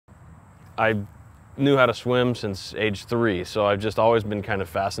I knew how to swim since age 3, so I've just always been kind of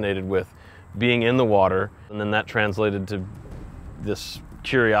fascinated with being in the water, and then that translated to this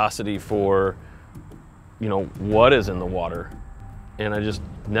curiosity for, you know, what is in the water, and I just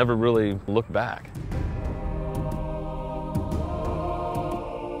never really looked back.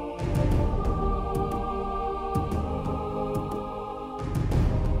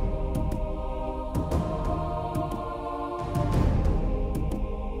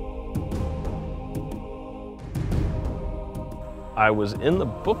 I was in the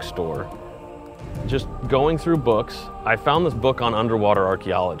bookstore just going through books. I found this book on underwater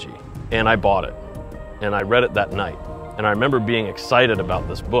archaeology and I bought it and I read it that night. And I remember being excited about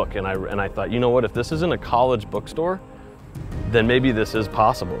this book and I thought, you know what, if this isn't a college bookstore, then maybe this is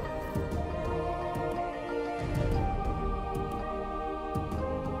possible.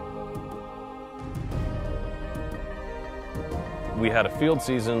 We had a field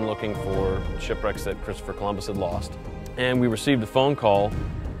season looking for shipwrecks that Christopher Columbus had lost. And we received a phone call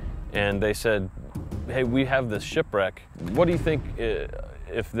and they said, hey, we have this shipwreck. What do you think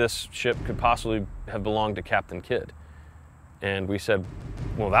if this ship could possibly have belonged to Captain Kidd? And we said,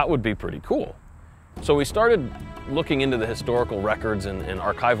 well, that would be pretty cool. So we started looking into the historical records and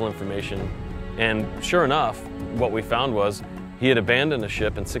archival information. And sure enough, what we found was he had abandoned a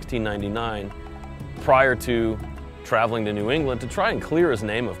ship in 1699 prior to traveling to New England to try and clear his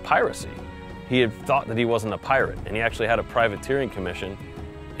name of piracy. He had thought that he wasn't a pirate, and he actually had a privateering commission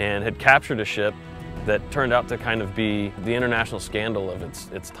and had captured a ship that turned out to kind of be the international scandal of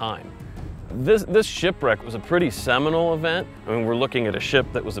its time. This shipwreck was a pretty seminal event. I mean, we're looking at a ship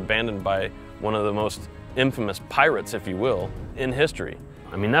that was abandoned by one of the most infamous pirates, if you will, in history.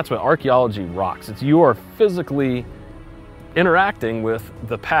 I mean, that's what archaeology rocks. It's you are physically interacting with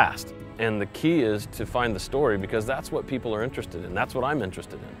the past. And the key is to find the story, because that's what people are interested in. That's what I'm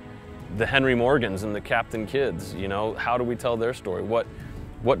interested in. The Henry Morgans and the Captain Kidds, you know, how do we tell their story? What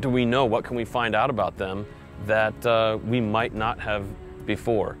do we know? What can we find out about them that we might not have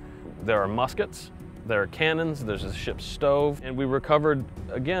before? There are muskets, there are cannons, there's a ship's stove, and we recovered,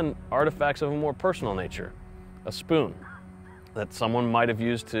 again, artifacts of a more personal nature. A spoon that someone might have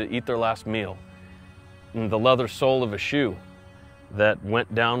used to eat their last meal, and the leather sole of a shoe that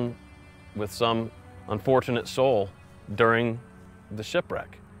went down with some unfortunate soul during the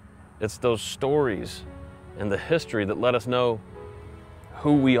shipwreck. It's those stories and the history that let us know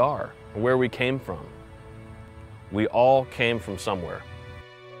who we are, where we came from. We all came from somewhere.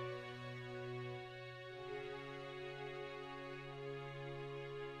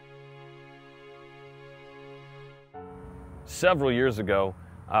 Several years ago,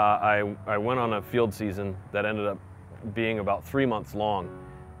 I went on a field season that ended up being about 3 months long.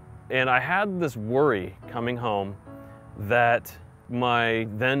 And I had this worry coming home that my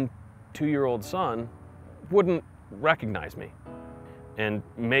then 2-year-old son wouldn't recognize me. And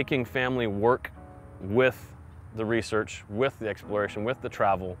making family work with the research, with the exploration, with the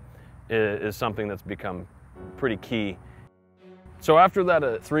travel is something that's become pretty key. So after that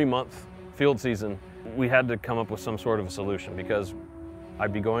 3-month field season, we had to come up with some sort of a solution, because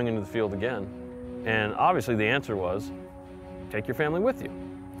I'd be going into the field again. And obviously the answer was, take your family with you.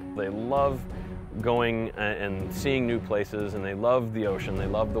 They love going and seeing new places, and they love the ocean, they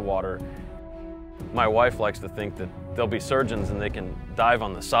love the water. My wife likes to think that they'll be surgeons and they can dive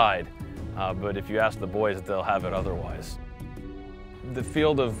on the side, but if you ask the boys, they'll have it otherwise. The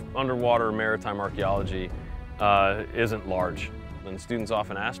field of underwater maritime archaeology isn't large, and students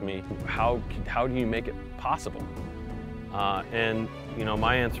often ask me, how do you make it possible? And you know,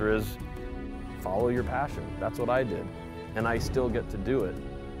 my answer is, follow your passion. That's what I did, and I still get to do it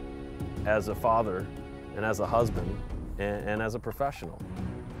as a father and as a husband and as a professional.